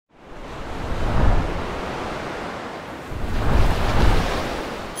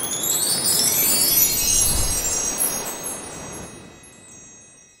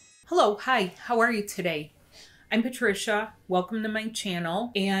Hello, hi, how are you today? I'm Patricia, welcome to my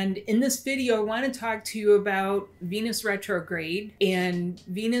channel, and in this video I want to talk to you about Venus retrograde. And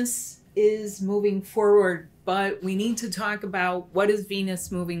Venus is moving forward, but we need to talk about what is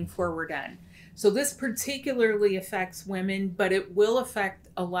Venus moving forward on. So this particularly affects women, but it will affect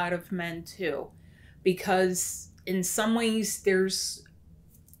a lot of men too, because in some ways there's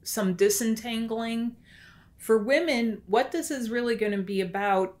some disentangling. For women, what this is really going to be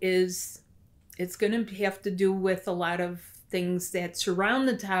about is it's going to have to do with a lot of things that surround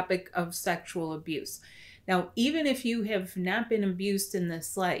the topic of sexual abuse. Now, even if you have not been abused in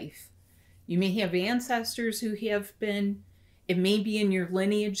this life, you may have ancestors who have been. It may be in your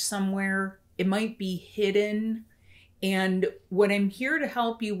lineage somewhere. It might be hidden. And what I'm here to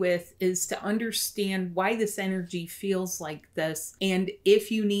help you with is to understand why this energy feels like this, and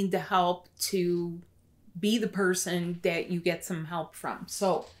if you need the help to be the person that you get some help from.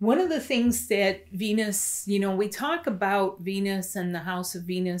 So one of the things that Venus, we talk about Venus and the house of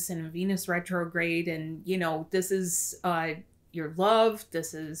Venus and Venus retrograde, and this is your love,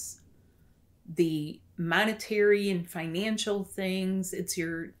 this is the monetary and financial things.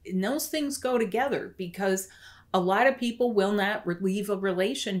 And those things go together, because a lot of people will not leave a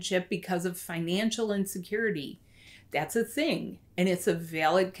relationship because of financial insecurity. That's a thing, and it's a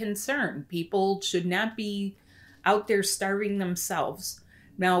valid concern. People should not be out there starving themselves.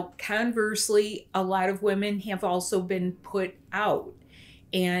 Now, conversely, a lot of women have also been put out.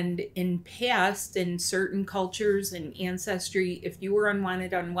 And in past, in certain cultures and ancestry, if you were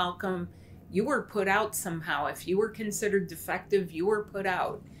unwanted, unwelcome, you were put out somehow. If you were considered defective, you were put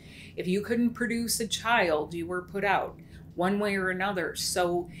out. If you couldn't produce a child, you were put out, one way or another.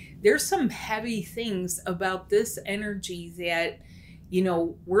 So there's some heavy things about this energy that,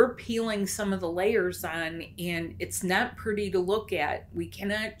 we're peeling some of the layers on, and it's not pretty to look at. We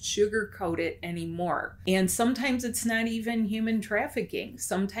cannot sugarcoat it anymore. And sometimes it's not even human trafficking.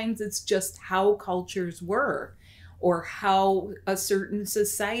 Sometimes it's just how cultures were, or how a certain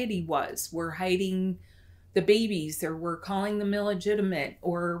society was. We're hiding the babies, or we're calling them illegitimate,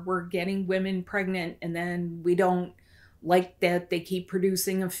 or we're getting women pregnant, and then we don't like that they keep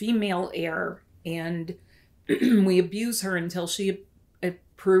producing a female heir, and we abuse her until she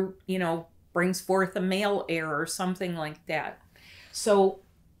brings forth a male heir or something like that. So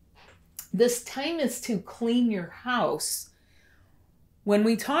this time is to clean your house. When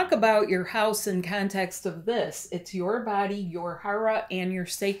we talk about your house in context of this, it's your body, your hara, and your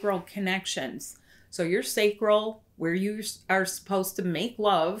sacral connections. So your sacral, where you are supposed to make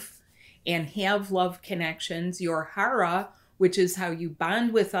love and have love connections, your hara, which is how you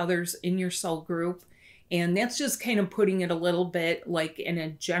bond with others in your soul group. And that's just kind of putting it a little bit like in a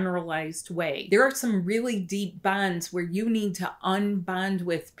generalized way. There are some really deep bonds where you need to unbond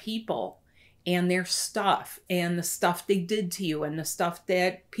with people and their stuff, and the stuff they did to you, and the stuff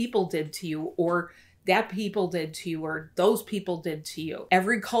that people did to you, or that people did to you, or those people did to you.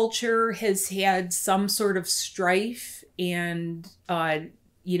 Every culture has had some sort of strife and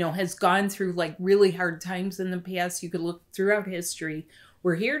has gone through like really hard times in the past. You could look throughout history.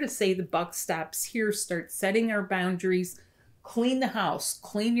 We're here to say the buck stops here. Start setting our boundaries. Clean the house.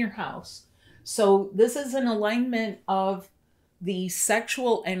 Clean your house. So this is an alignment of the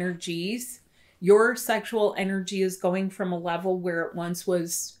sexual energies. Your sexual energy is going from a level where it once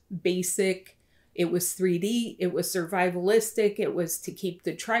was basic. It was 3D. It was survivalistic. It was to keep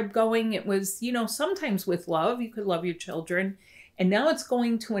the tribe going. It was, sometimes with love. You could love your children. And now it's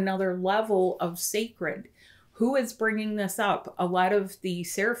going to another level of sacred. Who is bringing this up? A lot of the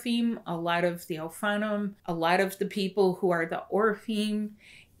seraphim, a lot of the Ophanim, a lot of the people who are the Orphim,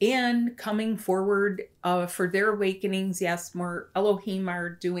 and coming forward for their awakenings. Yes, more Elohim are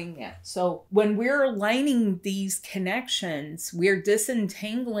doing that. So when we're aligning these connections, we're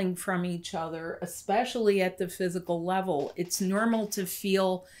disentangling from each other, especially at the physical level. It's normal to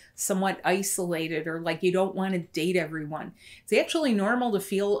feel somewhat isolated, or like you don't want to date everyone. It's actually normal to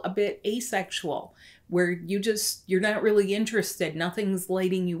feel a bit asexual, where you're not really interested. Nothing's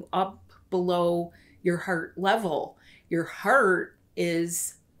lighting you up below your heart level. Your heart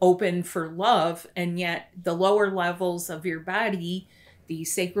is open for love, and yet the lower levels of your body, the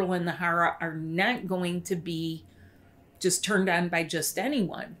sacral and the hara, are not going to be just turned on by just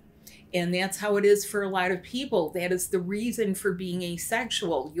anyone. And that's how it is for a lot of people. That is the reason for being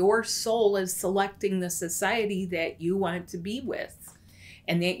asexual. Your soul is selecting the society that you want to be with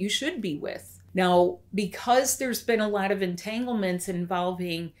and that you should be with. Now, because there's been a lot of entanglements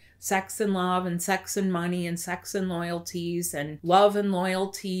involving sex and love and sex and money and sex and loyalties and love and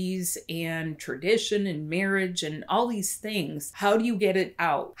loyalties and tradition and marriage and all these things, how do you get it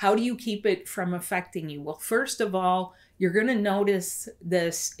out? How do you keep it from affecting you? Well, first of all, you're going to notice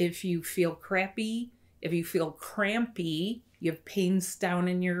this if you feel crappy, if you feel crampy, you have pains down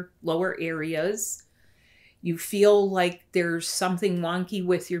in your lower areas, you feel like there's something wonky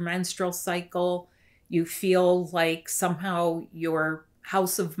with your menstrual cycle, you feel like somehow your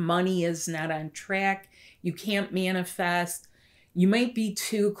house of money is not on track, you can't manifest, you might be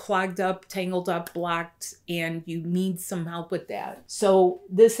too clogged up, tangled up, blocked, and you need some help with that. So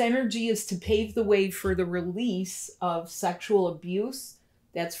this energy is to pave the way for the release of sexual abuse.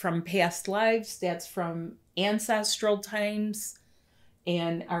 That's from past lives, that's from ancestral times,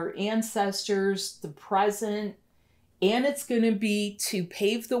 and our ancestors, the present, and it's going to be to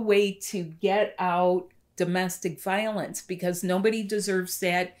pave the way to get out domestic violence, because nobody deserves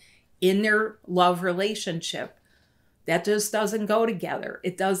that in their love relationship. That just doesn't go together.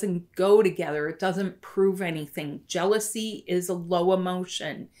 It doesn't go together. It doesn't prove anything. Jealousy is a low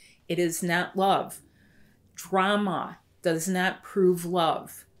emotion. It is not love. Drama does not prove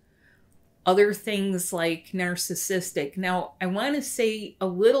love. Other things like narcissistic. Now, I want to say a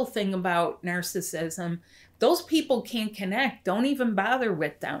little thing about narcissism. Those people can't connect. Don't even bother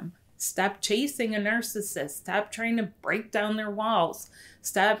with them. Stop chasing a narcissist. Stop trying to break down their walls.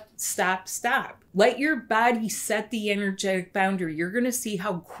 Stop. Let your body set the energetic boundary. You're going to see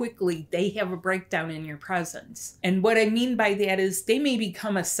how quickly they have a breakdown in your presence. And what I mean by that is they may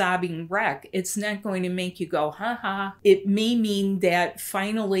become a sobbing wreck. It's not going to make you go, ha ha. It may mean that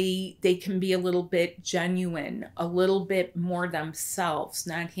finally they can be a little bit genuine, a little bit more themselves,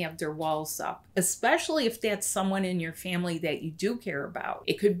 not have their walls up. Especially if that's someone in your family that you do care about.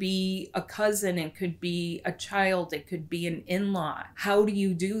 It could be a cousin, it could be a child, it could be an in-law. How do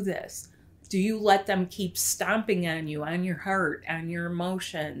you do this? Do you let them keep stomping on you, on your heart, on your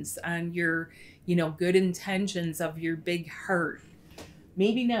emotions, on your, good intentions of your big heart?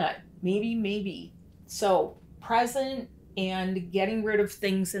 Maybe not. Maybe. So present and getting rid of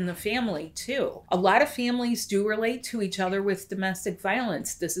things in the family too. A lot of families do relate to each other with domestic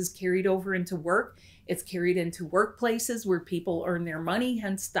violence. This is carried over into work. It's carried into workplaces where people earn their money,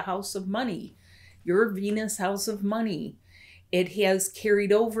 hence the house of money. Your Venus house of money. It has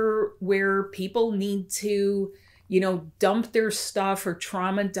carried over where people need to, dump their stuff or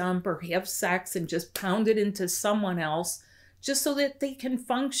trauma dump or have sex and just pound it into someone else just so that they can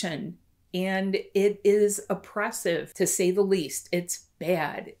function. And it is oppressive, to say the least. It's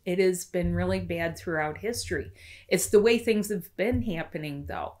bad. It has been really bad throughout history. It's the way things have been happening,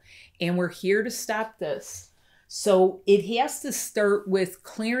 though. And we're here to stop this. So it has to start with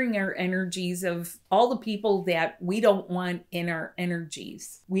clearing our energies of all the people that we don't want in our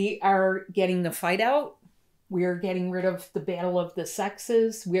energies. We are getting the fight out. We are getting rid of the battle of the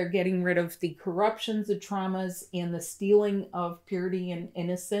sexes. We are getting rid of the corruptions, the traumas, and the stealing of purity and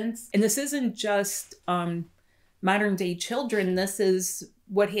innocence. And this isn't just modern day children. This is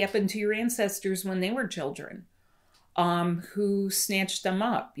what happened to your ancestors when they were children, who snatched them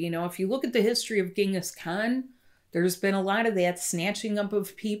up. If you look at the history of Genghis Khan, there's been a lot of that snatching up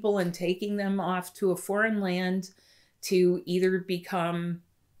of people and taking them off to a foreign land to either become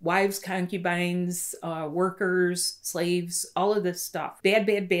wives, concubines, workers, slaves, all of this stuff.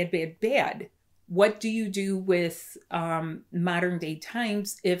 Bad. What do you do with modern day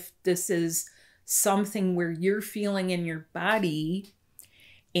times if this is something where you're feeling in your body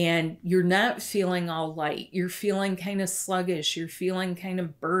and you're not feeling all light? You're feeling kind of sluggish. You're feeling kind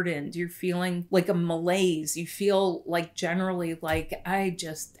of burdened. You're feeling like a malaise. You feel like generally like, I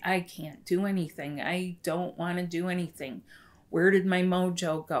can't do anything. I don't want to do anything. Where did my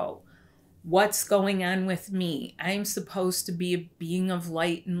mojo go? What's going on with me? I'm supposed to be a being of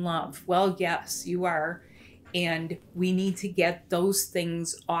light and love. Well, yes, you are. And we need to get those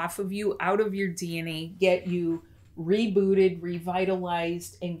things off of you, out of your DNA, get you rebooted,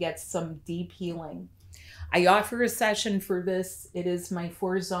 revitalized, and get some deep healing. I offer a session for this. It is my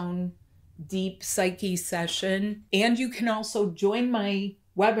 4-zone deep psyche session. And you can also join my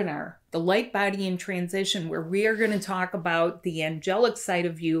webinar, The Light Body in Transition, where we are going to talk about the angelic side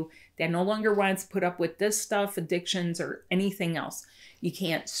of you that no longer wants to put up with this stuff, addictions, or anything else. You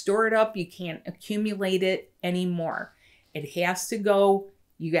can't store it up. You can't accumulate it anymore. It has to go.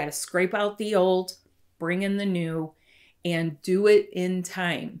 You got to scrape out the old, bring in the new, and do it in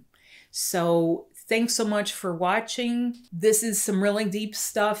time. So thanks so much for watching. This is some really deep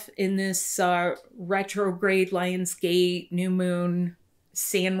stuff in this retrograde, Lionsgate, new moon,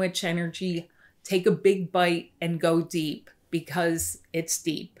 sandwich energy. take a big bite and go deep, because it's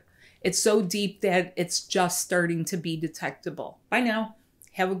deep. It's so deep that it's just starting to be detectable. Bye now.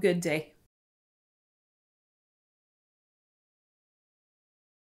 Have a good day.